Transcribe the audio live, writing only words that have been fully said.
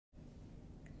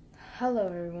Hello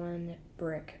everyone,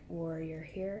 Brick Warrior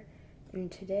here,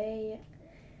 and today,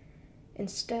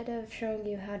 instead of showing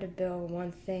you how to build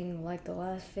one thing like the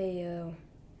last video,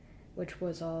 which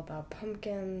was all about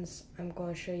pumpkins, I'm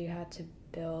going to show you how to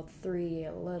build 3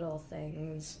 little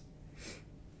things.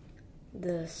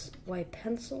 This white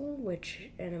pencil, which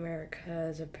in America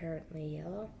is apparently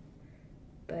yellow,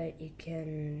 but you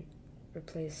can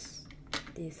replace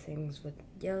these things with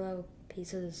yellow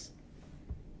pieces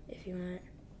if you want.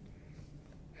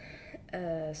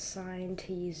 A sign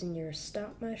to use in your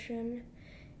stop motion.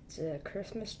 It's a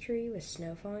Christmas tree with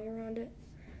snow falling around it.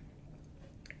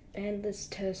 And this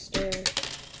toaster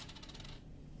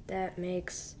that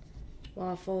makes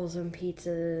waffles and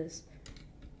pizzas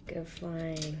go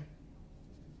flying.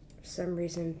 For some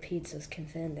reason, pizzas can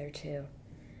fit in there too.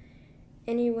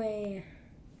 Anyway,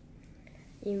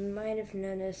 you might have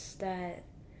noticed that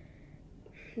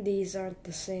these aren't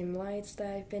the same lights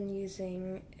that I've been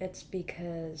using. It's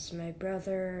because my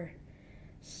brother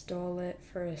stole it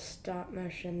for a stop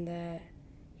motion that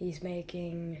he's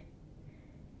making,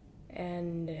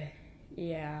 and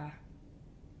yeah,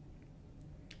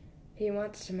 he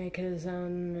wants to make his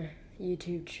own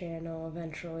YouTube channel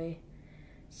eventually,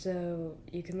 so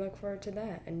you can look forward to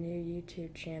that, a new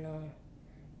YouTube channel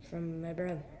from my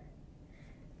brother.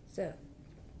 So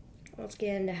let's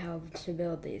get into how to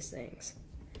build these things.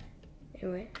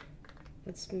 Anyway,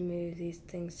 let's move these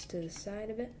things to the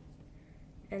side a bit,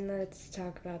 and let's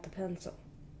talk about the pencil.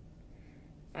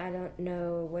 I don't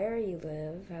know where you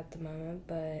live at the moment,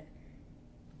 but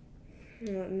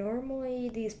normally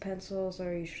these pencils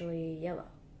are usually yellow,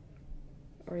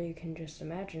 or you can just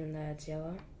imagine that it's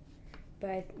yellow,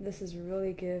 but this is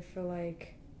really good for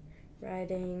like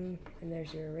writing, and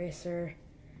there's your eraser.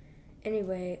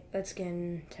 Anyway, let's get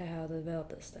into how to build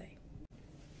this thing.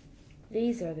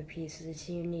 These are the pieces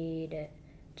you need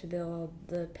to build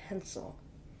the pencil.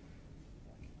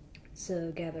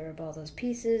 So gather up all those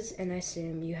pieces, and I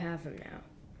assume you have them now.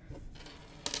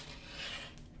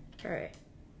 Alright,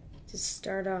 to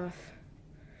start off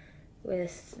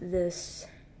with this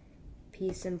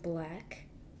piece in black.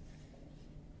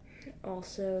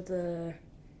 Also the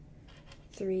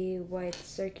 3 white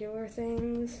circular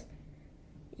things.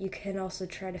 You can also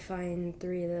try to find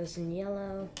 3 of those in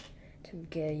yellow to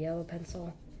get a yellow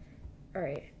pencil.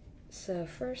 Alright, so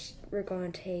first we're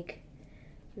going to take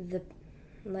the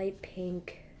light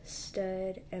pink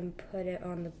stud and put it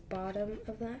on the bottom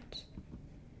of that.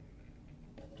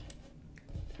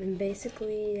 And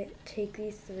basically take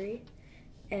these 3,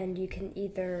 and you can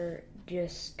either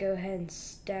just go ahead and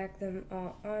stack them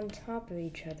all on top of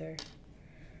each other,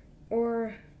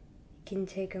 or you can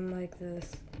take them like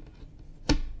this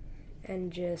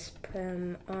and just put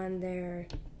them on there.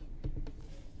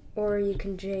 Or you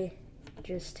can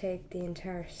just take the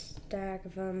entire stack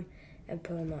of them and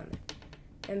put them on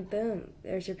there. And boom,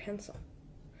 there's your pencil.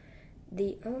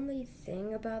 The only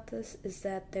thing about this is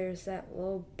that there's that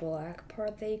little black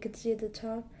part that you can see at the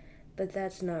top, but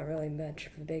that's not really much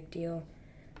of a big deal.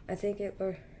 I think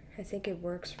it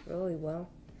works really well.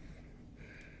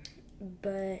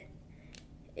 But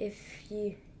if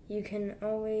you can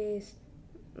always,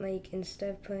 like,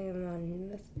 instead of putting them on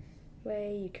this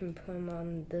way, you can put them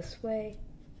on this way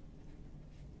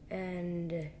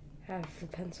and have the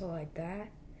pencil like that,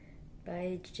 but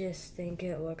I just think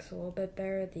it looks a little bit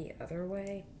better the other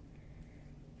way.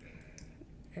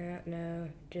 I don't know,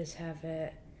 just have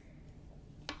it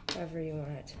however you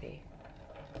want it to be.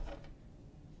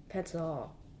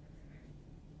 Pencil.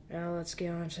 Now let's get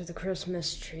on to the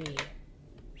Christmas tree,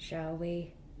 shall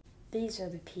we? These are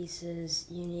the pieces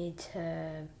you need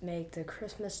to make the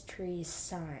Christmas tree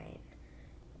sign-ish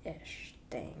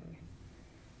thing.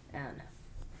 I don't know.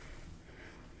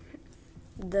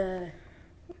 The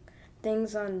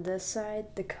things on this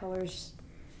side, the colors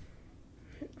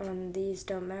on these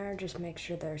don't matter, just make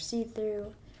sure they're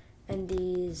see-through. And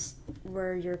these,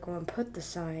 where you're going to put the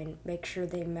sign, make sure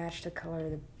they match the color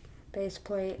of the base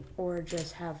plate, or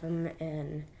just have them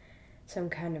in some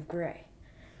kind of gray.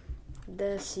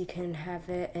 This, you can have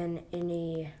it in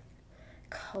any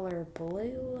color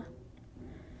blue.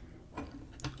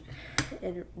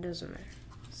 It doesn't matter.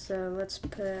 So let's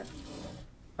put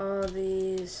all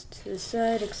these to the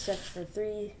side except for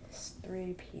three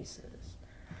pieces.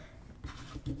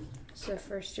 So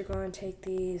first you're going to take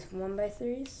these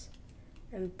 1x3s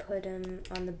and put them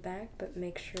on the back, but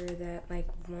make sure that like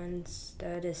one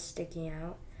stud is sticking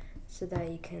out so that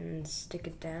you can stick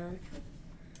it down.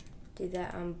 Do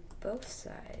that on both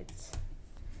sides.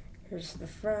 Here's the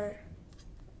front,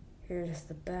 here's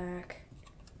the back.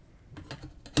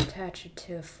 Attach it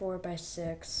to a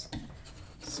 4x6,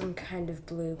 some kind of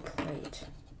blue plate.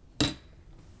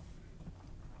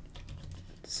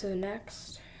 So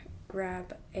next,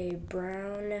 grab a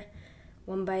brown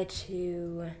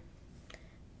 1x2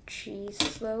 cheese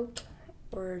slope,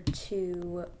 or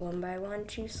 2 1x1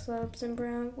 cheese slopes in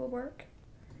brown will work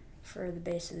for the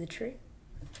base of the tree.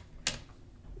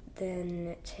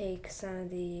 Then take some of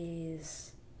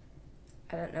these,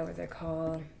 I don't know what they're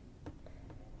called,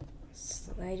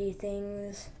 slidey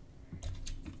things,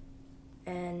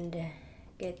 and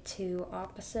get 2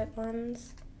 opposite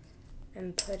ones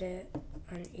and put it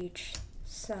on each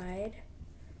side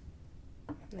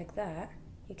like that.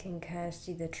 You can kind of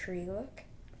see the tree look.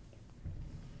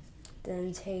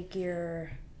 Then take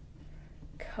your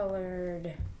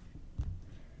colored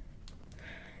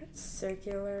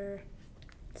circular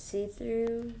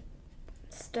see-through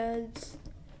studs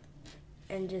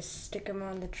and just stick them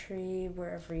on the tree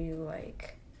wherever you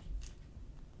like.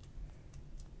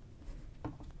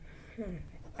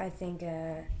 I think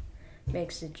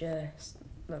makes it just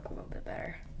look a little bit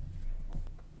better.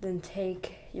 Then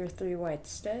take your 3 white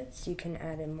studs. You can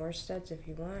add in more studs if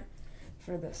you want.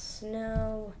 For the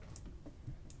snow,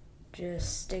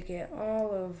 just stick it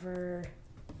all over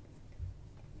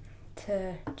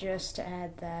to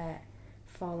add that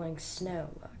falling snow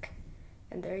look.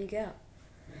 And there you go.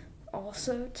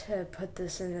 Also, to put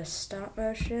this in a stop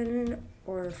motion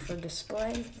or for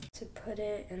display, to put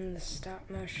it in the stop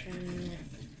motion,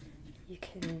 you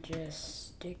can just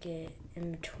stick it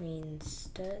in between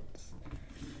studs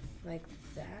like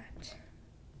that.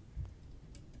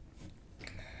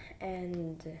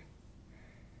 And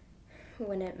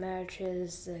when it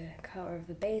matches the color of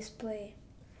the base plate,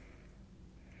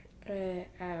 I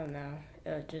don't know,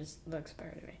 it just looks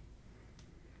better to me.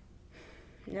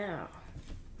 Now,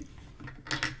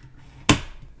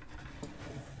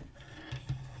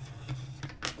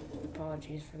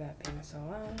 apologies for that being so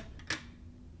loud.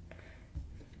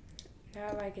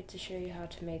 Now I get to show you how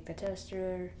to make the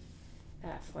tester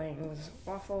that flings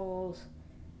waffles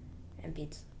and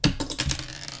pizza.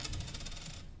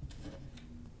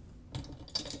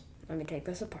 Let me take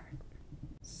this apart.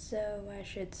 So I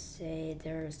should say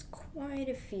there's quite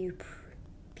a few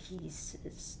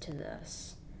pieces to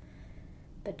this,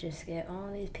 but just get all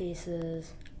these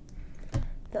pieces.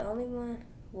 The only one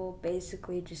will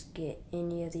basically just get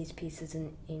any of these pieces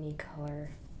in any color.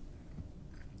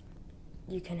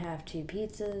 You can have 2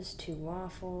 pizzas, 2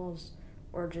 waffles,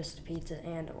 or just a pizza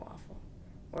and a waffle.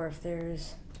 Or if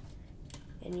there's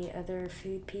any other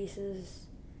food pieces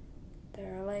that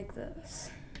are like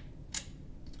this.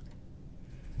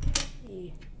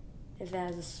 If it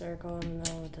has a circle in the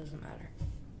middle, it doesn't matter.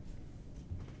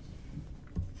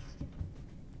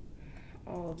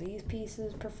 All these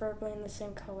pieces, preferably in the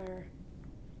same color.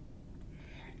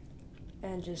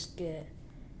 And just get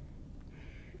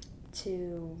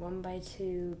 2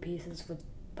 1x2 pieces with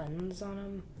buttons on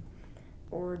them.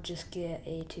 Or just get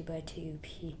a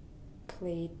 2x2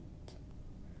 plate,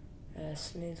 a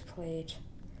smooth plate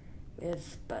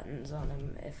with buttons on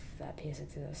them if that piece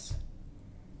exists.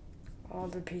 All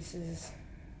the pieces,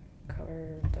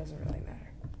 color doesn't really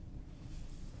matter.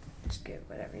 Just get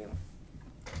whatever you want.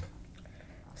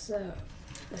 So,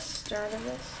 the start of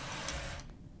this,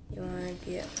 you want to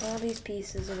get all these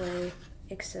pieces away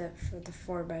except for the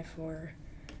 4x4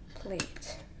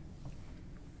 plate.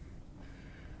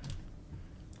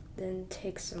 Then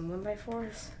take some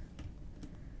 1x4s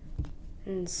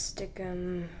and stick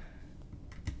them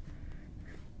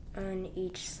on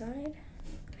each side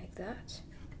like that.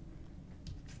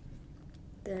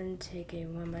 Then take a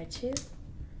 1x2,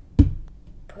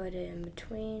 put it in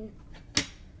between,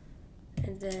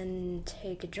 and then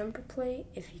take a jumper plate,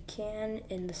 if you can,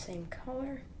 in the same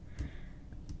color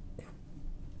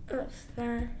of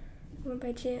that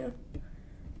 1x2.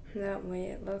 That way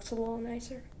it looks a little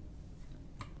nicer.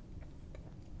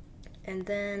 And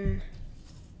then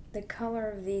the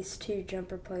color of these 2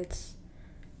 jumper plates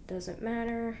doesn't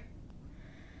matter,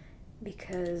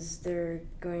 because they're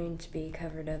going to be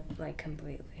covered up like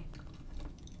completely.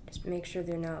 Just make sure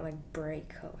they're not like bright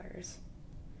colors.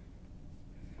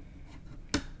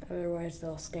 Otherwise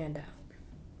they'll stand out.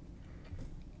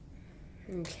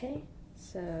 Okay,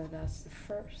 so that's the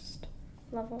first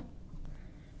level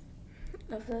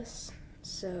of this.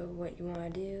 So what you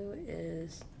want to do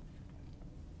is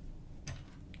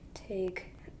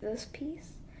take this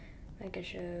piece, like I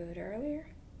showed earlier.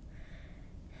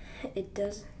 It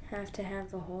doesn't have to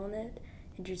have the hole in it.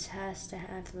 It just has to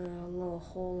have the little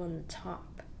hole in the top.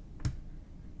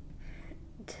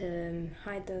 To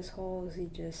hide those holes, you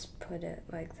just put it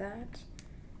like that.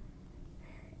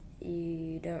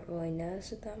 You don't really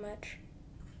notice it that much.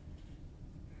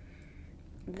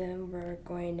 Then we're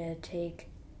going to take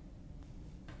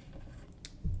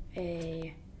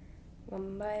a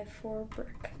 1x4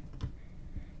 brick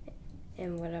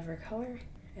in whatever color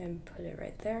and put it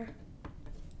right there.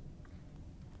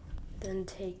 Then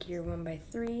take your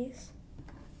 1x3s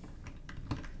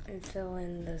and fill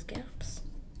in those gaps.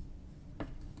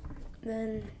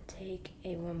 Then take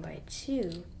a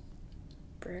 1x2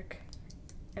 brick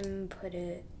and put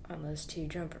it on those two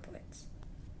jumper plates.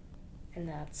 And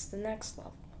that's the next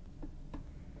level.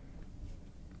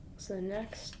 So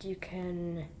next you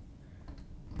can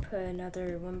put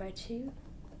another 1x2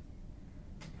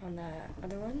 on that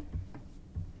other one.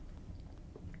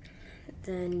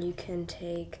 Then you can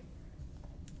take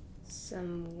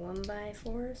some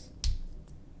 1x4s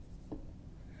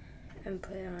and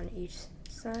put it on each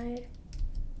side,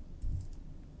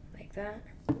 like that.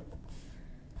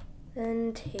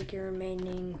 Then take your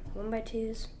remaining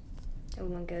 1x2s, and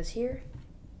one goes here,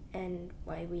 and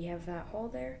why we have that hole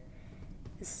there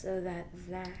is so that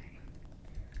that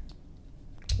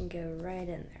can go right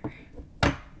in there.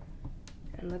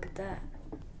 And look at that.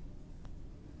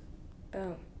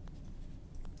 Boom.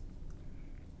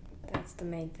 That's the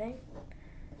main thing.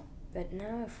 But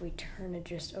now if we turn it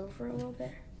just over a little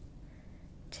bit,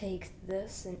 take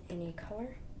this in any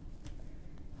color.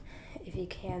 If you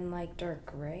can, like dark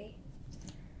gray.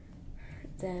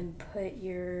 Then put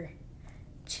your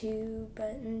two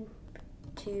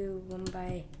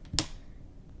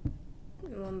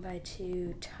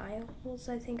 1x2 tiles,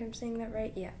 I think I'm saying that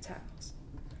right? Yeah, tiles.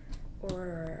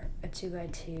 Or a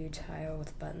 2x2 tile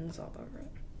with buttons all over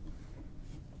it.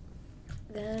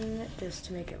 Then, just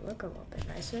to make it look a little bit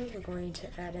nicer, we're going to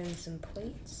add in some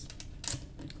plates.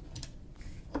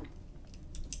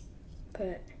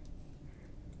 Put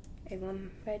a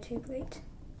 1x2 plate,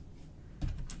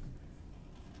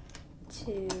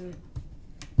 two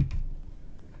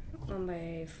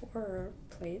 1x4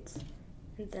 plates,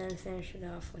 and then finish it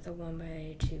off with a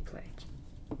 1x2 plate.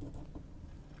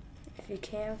 If you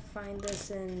can't find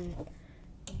this in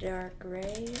dark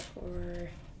gray or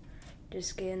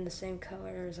just get in the same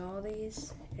color as all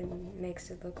these, it makes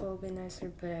it look a little bit nicer,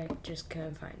 but I just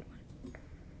couldn't find one.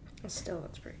 It still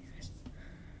looks pretty nice.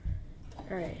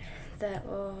 Alright,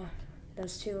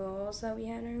 those two walls that we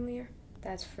had earlier,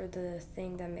 that's for the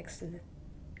thing that makes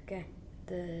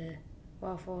the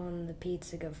waffle and the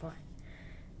pizza go fine.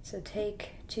 So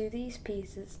take two of these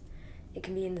pieces. It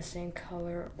can be in the same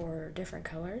color or different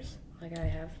colors, like I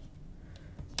have.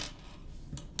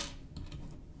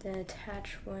 Then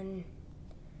attach one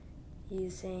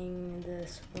using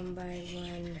this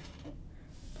 1x1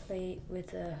 plate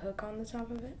with a hook on the top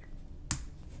of it.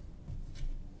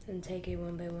 Then take a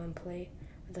 1x1 plate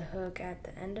with a hook at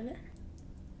the end of it,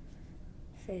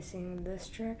 facing this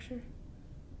direction.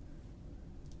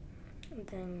 And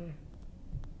then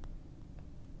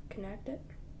connect it.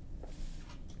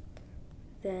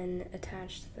 Then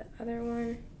attach the other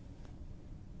one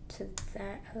to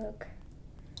that hook.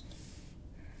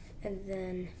 And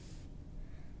then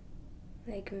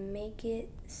like make it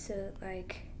so it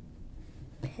like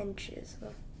pinches.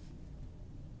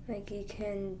 Like you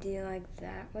can do like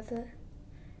that with it.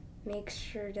 Make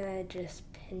sure that it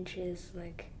just pinches,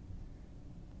 like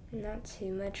not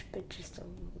too much, but just a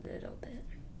little bit.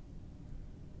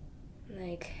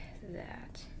 Like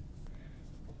that.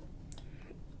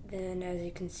 Then as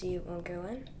you can see, it won't go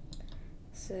in.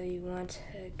 So you want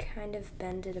to kind of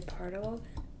bend it apart a little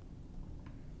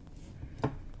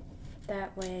bit.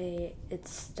 That way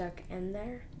it's stuck in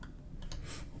there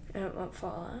and it won't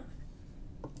fall out.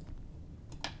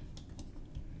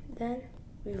 Then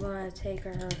we want to take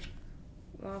our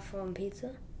waffle and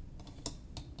pizza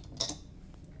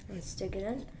and stick it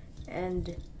in,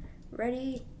 and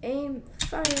ready, aim,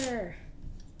 fire!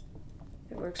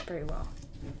 It works pretty well.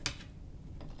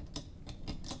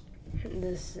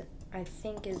 This, I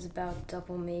think, is about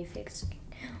double Mayfix.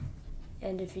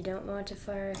 And if you don't want to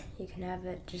fire, you can have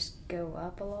it just go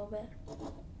up a little bit.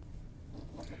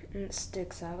 And it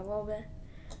sticks out a little bit.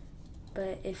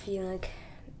 But if you like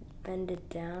bend it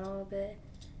down a little bit,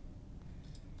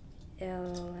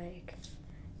 it'll like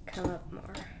come up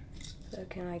more. So it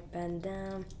can like bend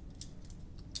down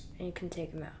and you can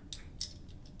take them out.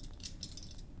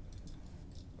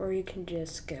 Or you can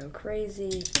just go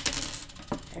crazy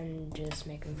and just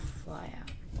make them fly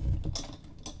out.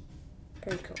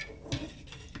 Pretty cool.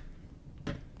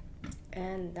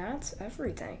 And that's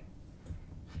everything.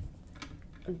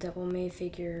 A double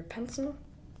Mayfigure pencil,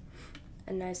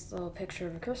 a nice little picture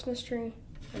of a Christmas tree,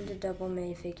 and a double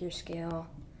Mayfigure scale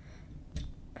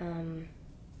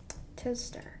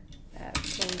toaster that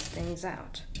flings things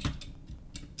out.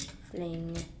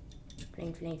 Fling,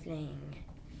 fling, fling, fling.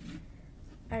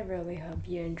 I really hope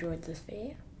you enjoyed this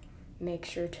video. make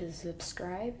sure to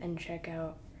subscribe and check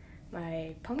out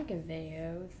my pumpkin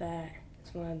video. That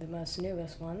is one of the most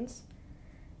newest ones.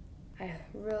 I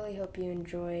really hope you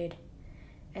enjoyed,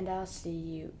 and I'll see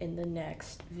you in the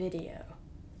next video.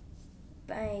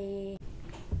 Bye.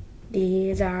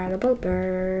 These are the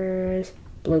bloopers.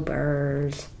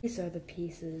 Bloopers. These are the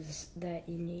pieces that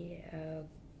you need. Oh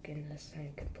goodness, I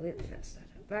completely messed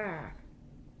that up. Ah.